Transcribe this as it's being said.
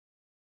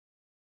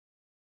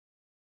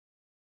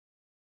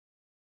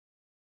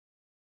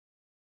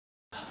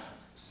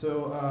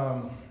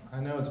I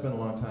know it's been a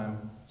long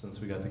time since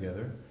we got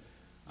together,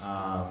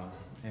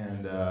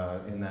 and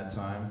in that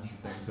time, some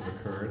things have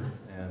occurred,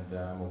 and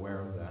I'm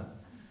aware of that.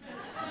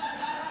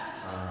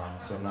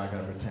 So I'm not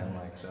going to pretend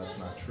like that's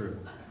not true.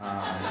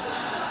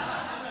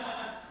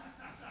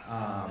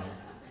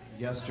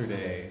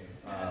 Yesterday,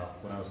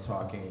 when I was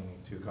talking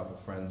to a couple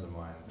friends of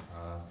mine,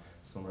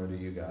 similar to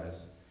you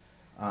guys,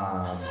 we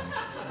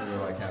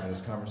were like having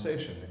this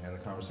conversation, and the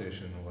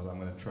conversation was, I'm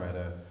going to try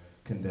to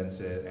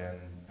condense it and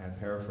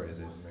paraphrase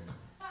it. And the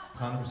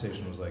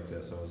conversation was like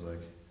this. I was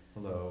like,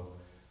 hello,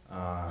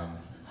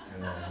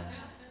 and then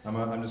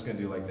I'm just going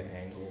to do like the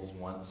angles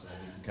once, and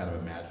you can kind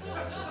of imagine it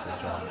as I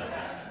switch off.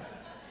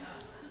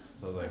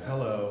 So I was like,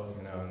 hello,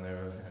 you know, and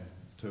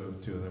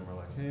two of them were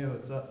like, hey,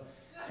 what's up?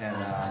 And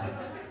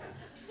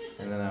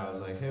then I was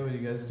like, hey, what are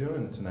you guys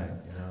doing tonight?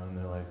 You know, and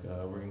they're like,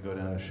 we're gonna go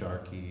down to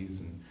Sharky's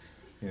and,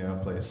 you know,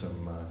 play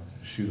some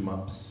shoot 'em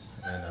ups.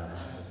 And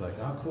I was like,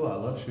 oh, cool, I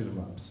love shoot 'em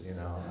ups, you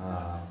know.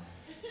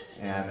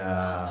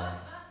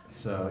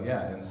 So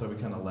yeah, and so we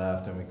kind of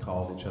left and we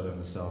called each other on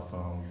the cell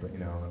phone. But you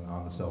know, and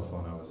on the cell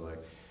phone, I was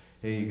like,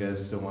 hey, you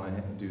guys still want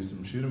to do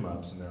some shoot 'em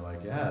ups? And they're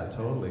like, yeah,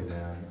 totally,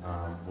 man.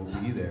 We'll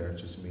be there.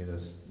 Just meet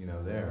us, you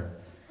know, there.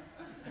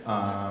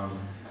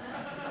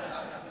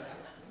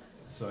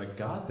 So I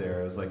got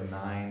there, it was like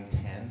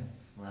 9:10,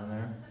 around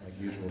there, like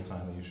usual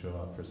time that you show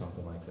up for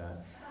something like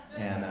that.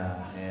 And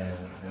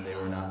they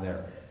were not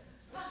there.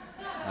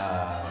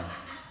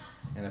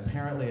 And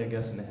apparently, I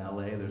guess in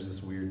LA, there's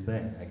this weird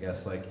thing. I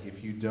guess like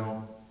if you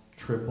don't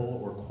triple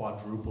or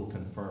quadruple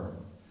confirm,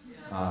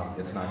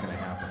 it's not gonna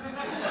happen.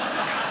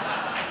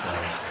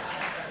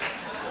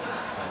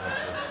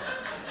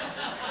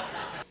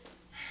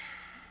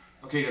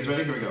 So, okay, guys,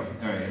 ready? Here we go. All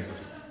right, here it goes.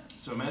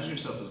 So imagine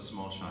yourself as a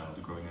small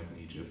child growing up in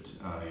Egypt.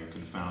 You're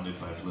confounded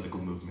by political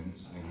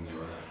movements in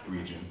your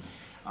region.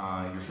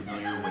 You're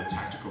familiar with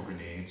tactical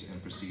grenades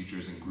and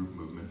procedures and group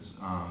movements.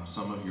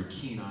 Some of your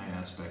keen-eye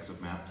aspects of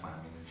map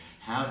planning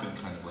have been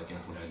kind of like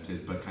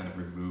implemented, but kind of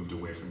removed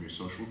away from your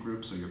social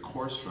group. So your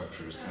core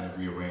structure is kind of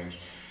rearranged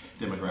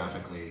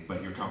demographically,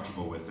 but you're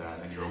comfortable with that,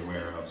 and you're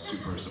aware of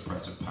super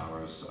suppressive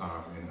powers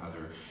in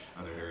other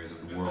areas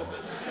of the world.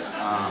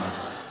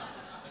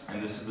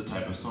 And this is the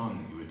type of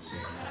song that you would sing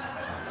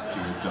to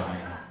your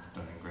dying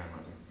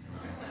grandmother.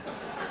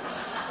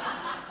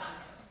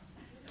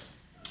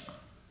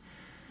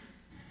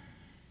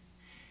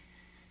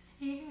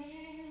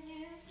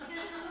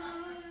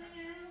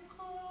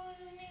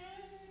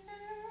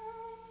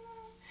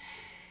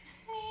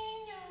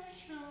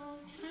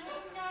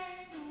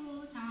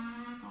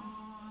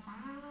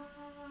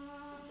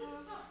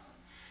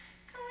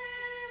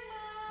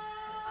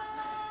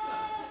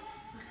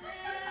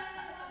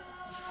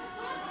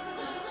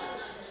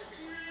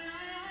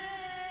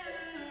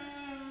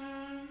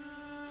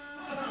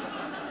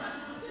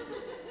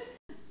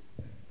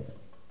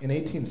 In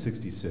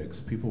 1866,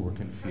 people were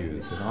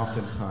confused and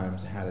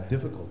oftentimes had a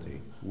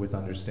difficulty with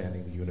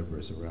understanding the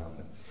universe around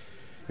them.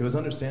 It was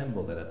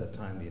understandable that at the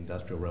time the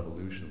Industrial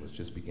Revolution was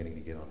just beginning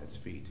to get on its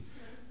feet,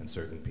 and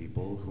certain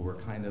people who were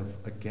kind of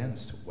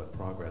against what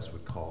progress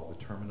would call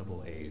the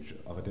terminable age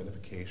of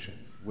identification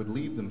would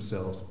leave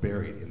themselves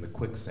buried in the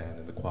quicksand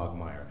and the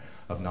quagmire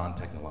of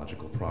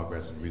non-technological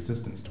progress and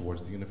resistance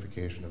towards the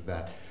unification of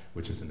that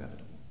which is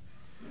inevitable.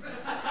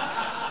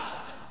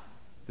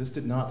 This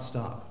did not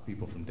stop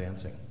people from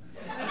dancing.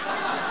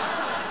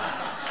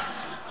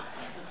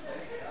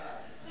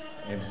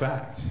 In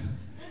fact,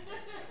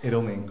 it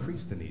only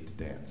increased the need to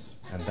dance,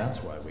 and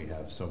that's why we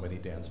have so many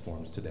dance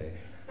forms today,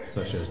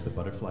 such as the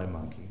butterfly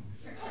monkey,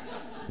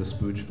 the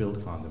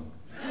spooge-filled condom,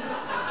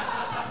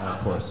 and of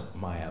course,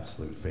 my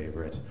absolute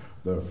favorite,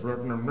 the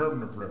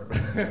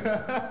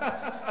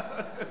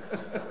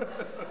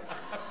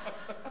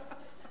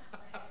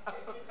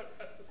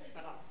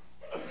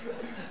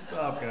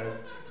Stop, guys.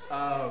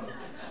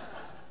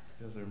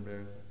 Those are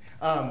embarrassing.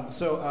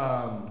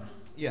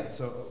 Yeah,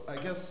 so I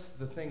guess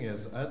the thing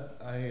is,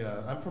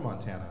 I'm from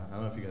Montana. I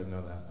don't know if you guys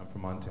know that. I'm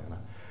from Montana,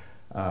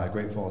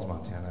 Great Falls,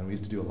 Montana, and we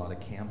used to do a lot of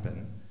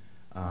camping.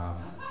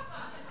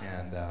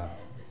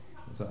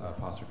 It's an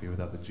apostrophe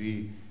without the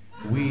G.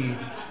 We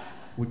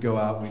would go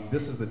out,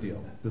 this is the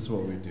deal. This is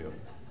what we'd do.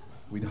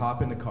 We'd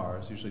hop into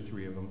cars, usually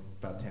 3 of them,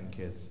 about 10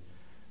 kids.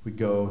 We'd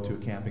go to a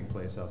camping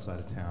place outside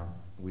of town.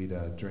 We'd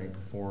drink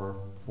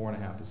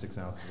 4.5 to 6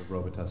 ounces of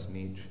Robitussin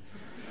each.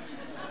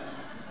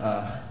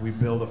 We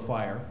build a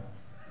fire,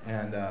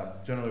 and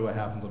generally what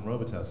happens on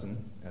Robitussin,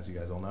 as you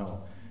guys all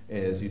know,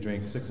 is you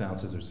drink 6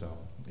 ounces or so.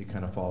 You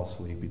kind of fall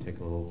asleep, you take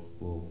a little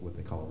what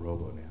they call a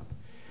robo nap.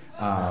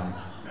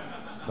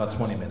 About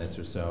 20 minutes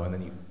or so, and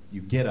then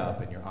you get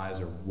up and your eyes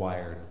are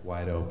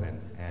wide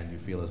open, and you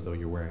feel as though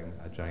you're wearing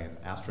a giant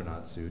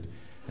astronaut suit,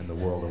 and the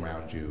world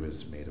around you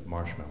is made of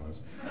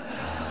marshmallows.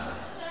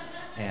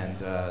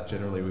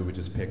 Generally we would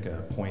just pick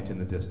a point in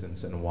the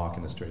distance and walk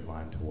in a straight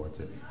line towards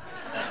it.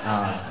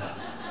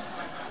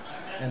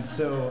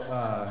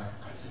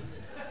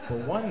 But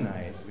one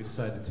night we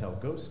decided to tell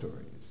ghost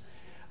stories.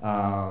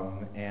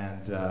 One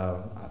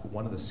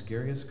of the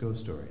scariest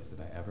ghost stories that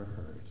I ever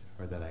heard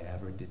or that I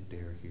ever did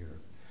dare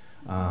hear,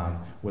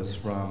 was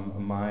from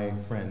my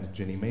friend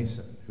Ginny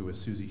Mason, who was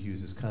Susie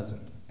Hughes' cousin.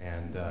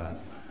 And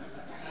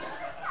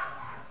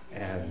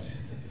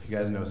if you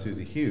guys know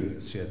Susie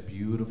Hughes, she had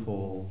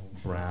beautiful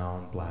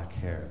brown black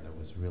hair that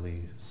was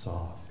really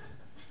soft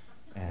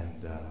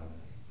and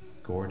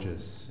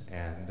gorgeous.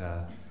 And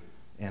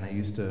I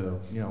used to,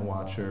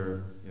 watch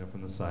her,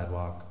 from the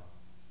sidewalk,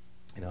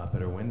 up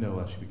at her window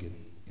while she would get,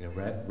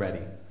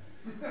 ready.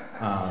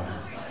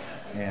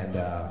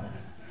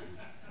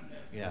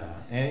 Yeah.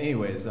 And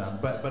anyways,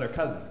 but her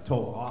cousin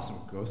told awesome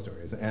ghost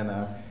stories, and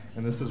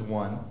this is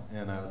one,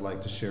 and I would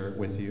like to share it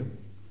with you.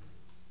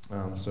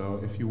 So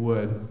if you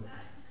would,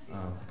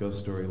 ghost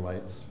story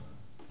lights.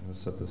 I'm gonna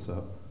set this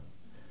up.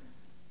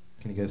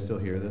 Can you guys still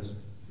hear this?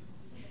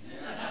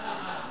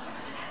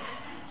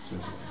 So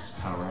it's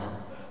power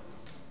out.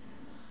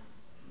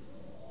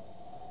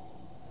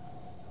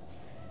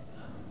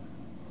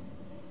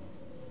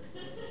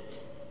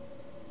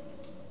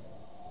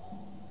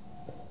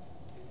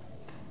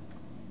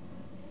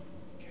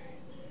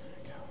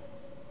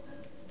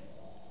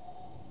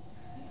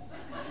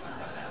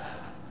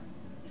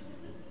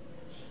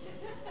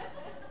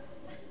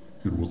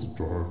 It was a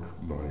dark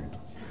night.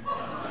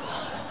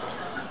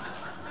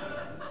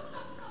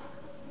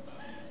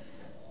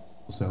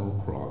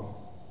 Sauerkraut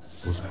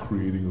was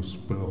creating a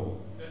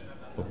spell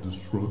of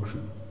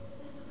destruction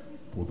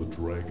for the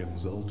dragon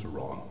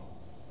Zelteron,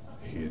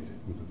 hid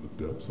within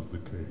the depths of the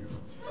cave.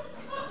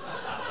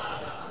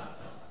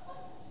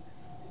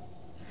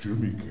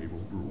 Jimmy came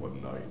over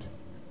one night.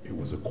 It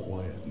was a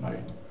quiet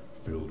night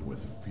filled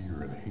with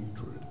fear and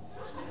hatred.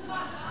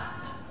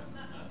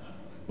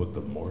 But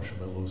the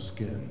marshmallow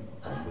skin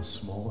on the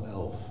small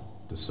elf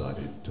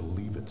decided to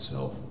leave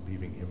itself,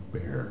 leaving him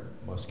bare,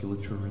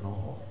 musculature and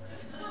all,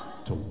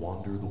 to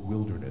wander the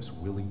wilderness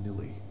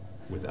willy-nilly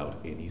without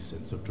any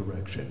sense of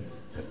direction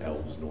that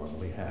elves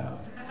normally have.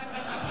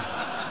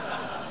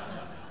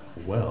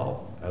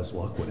 Well, as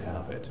luck would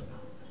have it,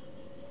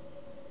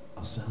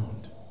 a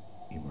sound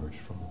emerged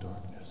from the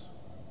darkness.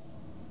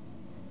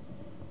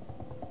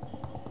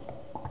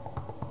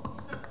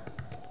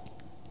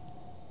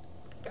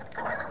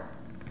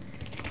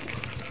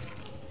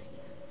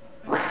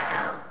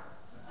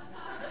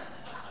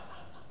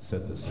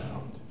 Said the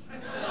sound.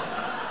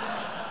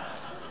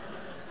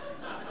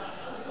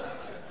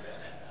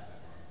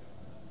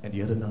 And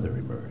yet another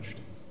emerged.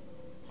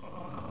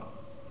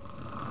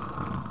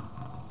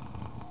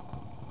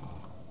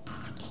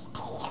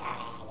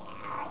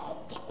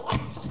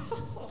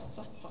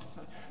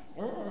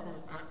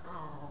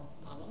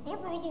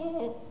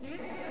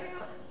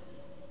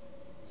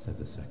 Said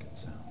the second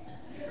sound.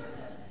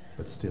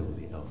 But still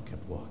the elf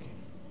kept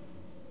walking.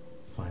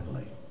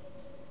 Finally,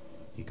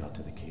 he got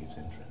to the cave's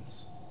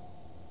entrance.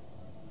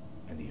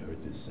 And he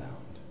heard this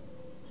sound.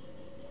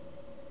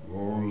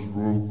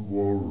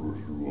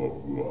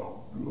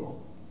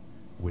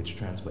 Which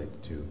translates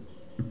to,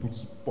 He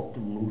puts the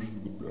fucking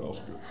lotion in the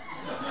basket.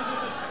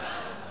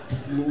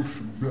 Put the lotion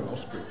in the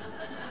basket.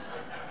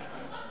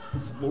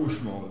 Puts the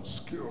lotion on its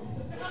skin.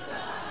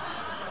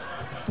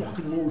 Put the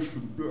fucking lotion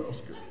in the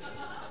basket.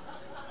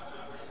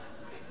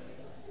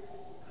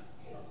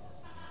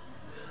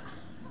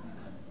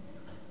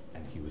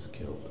 and he was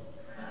killed.